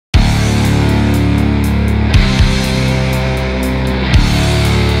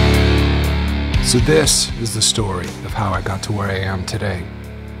So this is the story of how I got to where I am today.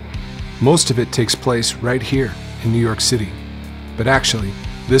 Most of it takes place right here in New York City, but actually,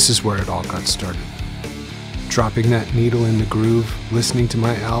 this is where it all got started. Dropping that needle in the groove, listening to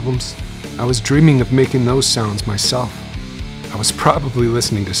my albums, I was dreaming of making those sounds myself. I was probably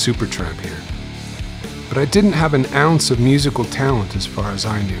listening to Supertramp here. But I didn't have an ounce of musical talent as far as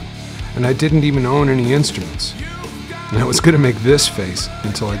I knew, and I didn't even own any instruments. And I was gonna make this face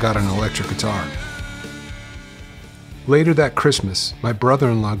until I got an electric guitar. Later that Christmas, my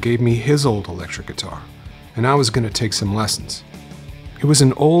brother-in-law gave me his old electric guitar, and I was gonna take some lessons. It was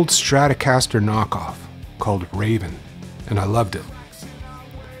an old Stratocaster knockoff called Raven, and I loved it.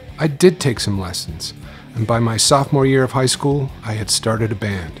 I did take some lessons, and by my sophomore year of high school, I had started a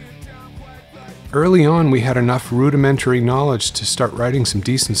band. Early on, we had enough rudimentary knowledge to start writing some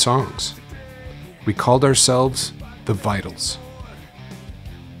decent songs. We called ourselves the Vitals.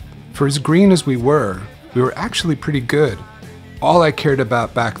 For as green as we were actually pretty good. All I cared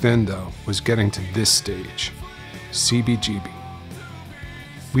about back then, though, was getting to this stage, CBGB.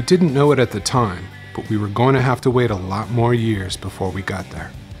 We didn't know it at the time, but we were going to have to wait a lot more years before we got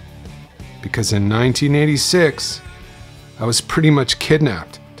there. Because in 1986, I was pretty much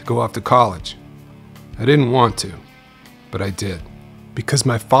kidnapped to go off to college. I didn't want to, but I did. Because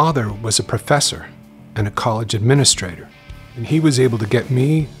my father was a professor and a college administrator, and he was able to get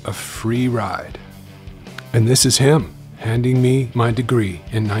me a free ride. And this is him handing me my degree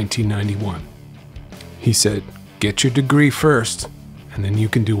in 1991. He said, "Get your degree first, and then you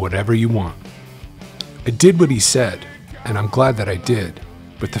can do whatever you want." I did what he said, and I'm glad that I did.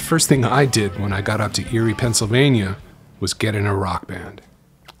 But the first thing I did when I got up to Erie, Pennsylvania, was get in a rock band.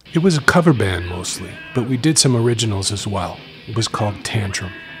 It was a cover band mostly, but we did some originals as well. It was called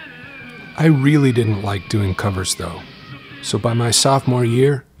Tantrum. I really didn't like doing covers though. So by my sophomore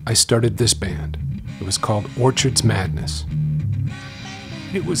year, I started this band. It was called Orchard's Madness.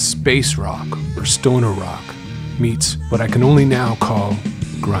 It was space rock or stoner rock meets what I can only now call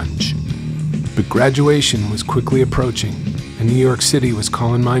grunge. But graduation was quickly approaching, and New York City was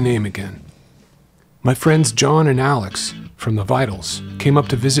calling my name again. My friends John and Alex from the Vitals came up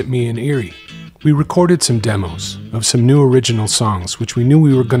to visit me in Erie. We recorded some demos of some new original songs which we knew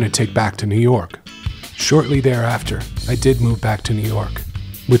we were going to take back to New York. Shortly thereafter, I did move back to New York.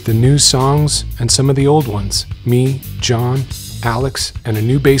 With the new songs and some of the old ones, me, John, Alex, and a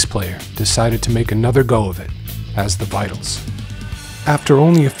new bass player decided to make another go of it as the Vitals. After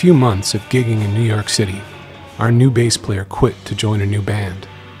only a few months of gigging in New York City, our new bass player quit to join a new band.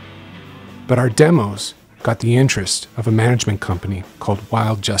 But our demos got the interest of a management company called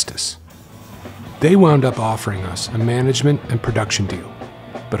Wild Justice. They wound up offering us a management and production deal,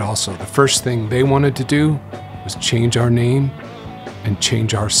 but also the first thing they wanted to do was change our name and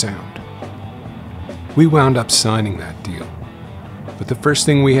change our sound. We wound up signing that deal, but the first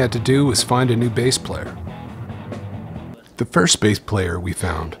thing we had to do was find a new bass player. The first bass player we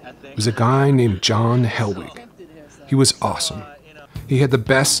found was a guy named John Helwig. He was awesome. He had the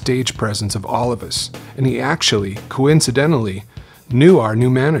best stage presence of all of us, and he actually, coincidentally, knew our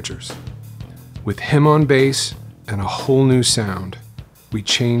new managers. With him on bass and a whole new sound, we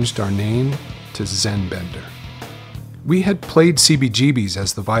changed our name to Zenbender. We had played CBGBs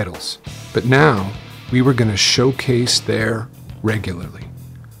as the Vitals, but now we were going to showcase there regularly.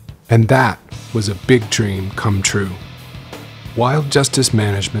 And that was a big dream come true. Wild Justice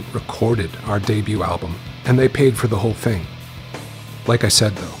Management recorded our debut album, and they paid for the whole thing. Like I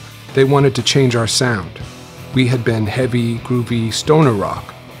said though, they wanted to change our sound. We had been heavy, groovy stoner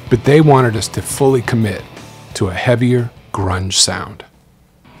rock, but they wanted us to fully commit to a heavier grunge sound.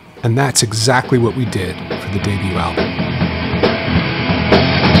 And that's exactly what we did for the debut album.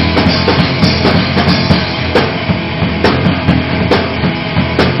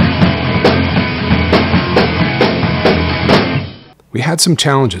 We had some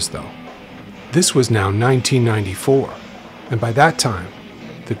challenges though. This was now 1994, and by that time,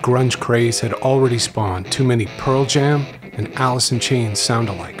 the grunge craze had already spawned too many Pearl Jam and Alice in Chains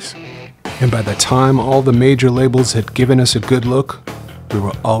sound-alikes. And by the time all the major labels had given us a good look, we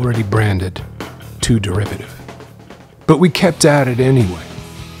were already branded too derivative. But we kept at it anyway.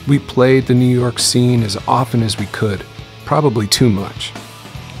 We played the New York scene as often as we could, probably too much.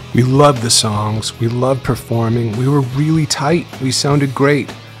 We loved the songs, we loved performing, we were really tight, we sounded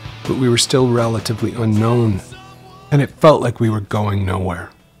great, but we were still relatively unknown, and it felt like we were going nowhere.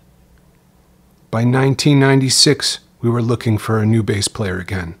 By 1996, we were looking for a new bass player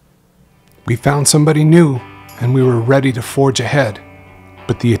again. We found somebody new, and we were ready to forge ahead,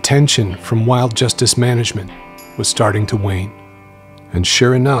 but the attention from Wild Justice Management was starting to wane. And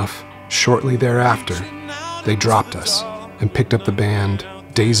sure enough, Shortly thereafter, they dropped us and picked up the band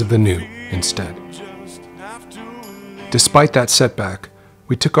Days of the New instead. Despite that setback,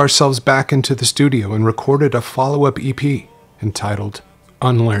 we took ourselves back into the studio and recorded a follow-up EP entitled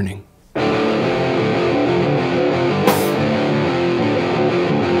Unlearning.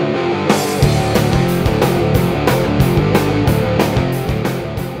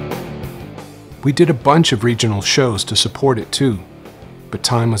 We did a bunch of regional shows to support it too, but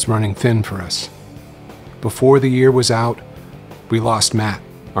time was running thin for us. Before the year was out, we lost Matt,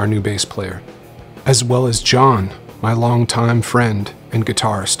 our new bass player, as well as John, my longtime friend and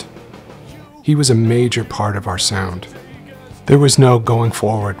guitarist. He was a major part of our sound. There was no going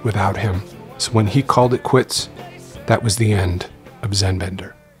forward without him, so when he called it quits, that was the end of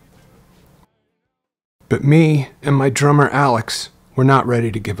Zenbender. But me and my drummer Alex were not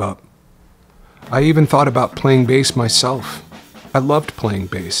ready to give up. I even thought about playing bass myself. I loved playing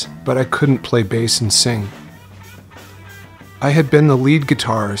bass, but I couldn't play bass and sing. I had been the lead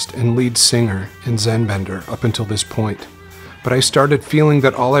guitarist and lead singer in Zenbender up until this point, but I started feeling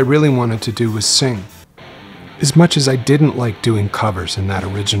that all I really wanted to do was sing. As much as I didn't like doing covers in that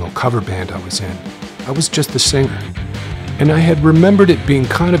original cover band I was in, I was just the singer. And I had remembered it being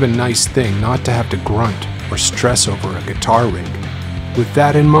kind of a nice thing not to have to grunt or stress over a guitar rig. With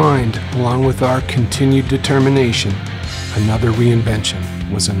that in mind, along with our continued determination, another reinvention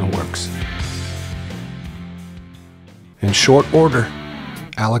was in the works. In short order,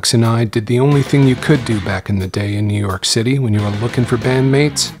 Alex and I did the only thing you could do back in the day in New York City when you were looking for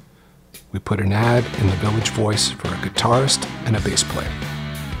bandmates. We put an ad in the Village Voice for a guitarist and a bass player.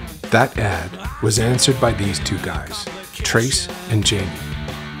 That ad was answered by these two guys, Trace and Jamie,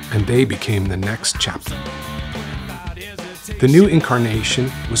 and they became the next chapter. The new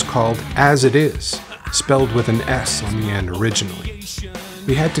incarnation was called As It Is, spelled with an S on the end originally.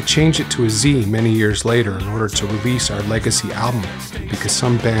 We had to change it to a Z many years later in order to release our legacy album because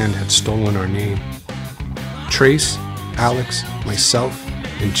some band had stolen our name. Trace, Alex, myself,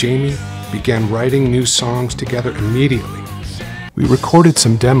 and Jamie began writing new songs together immediately. We recorded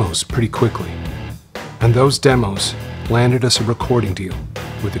some demos pretty quickly, and those demos landed us a recording deal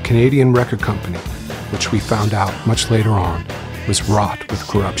with a Canadian record company, which we found out much later on was wrought with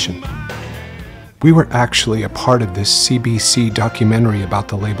corruption. We were actually a part of this CBC documentary about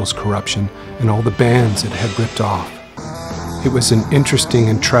the label's corruption and all the bands it had ripped off. It was an interesting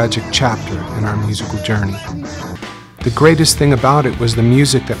and tragic chapter in our musical journey. The greatest thing about it was the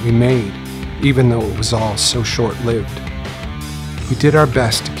music that we made, even though it was all so short-lived. We did our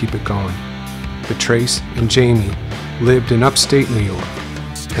best to keep it going, but Trace and Jamie lived in upstate New York,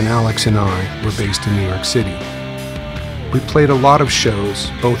 and Alex and I were based in New York City. We played a lot of shows,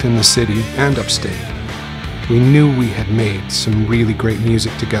 both in the city and upstate. We knew we had made some really great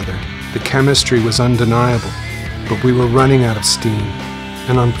music together. The chemistry was undeniable, but we were running out of steam.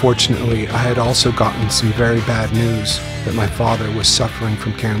 And unfortunately, I had also gotten some very bad news that my father was suffering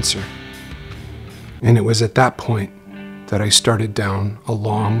from cancer. And it was at that point that I started down a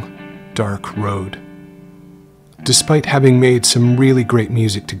long, dark road. Despite having made some really great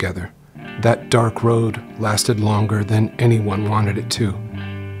music together, that dark road lasted longer than anyone wanted it to.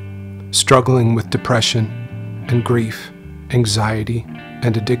 Struggling with depression and grief, anxiety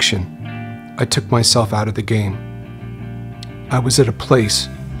and addiction, I took myself out of the game. I was at a place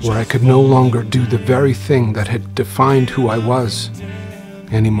where I could no longer do the very thing that had defined who I was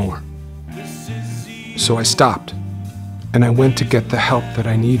anymore. So I stopped, and I went to get the help that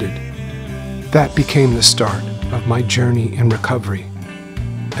I needed. That became the start of my journey in recovery,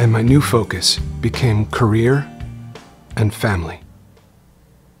 and my new focus became career and family.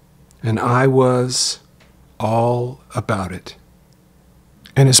 And I was all about it.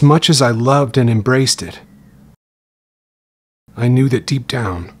 And as much as I loved and embraced it, I knew that deep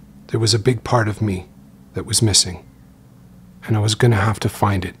down there was a big part of me that was missing, and I was going to have to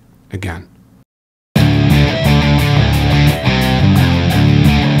find it again.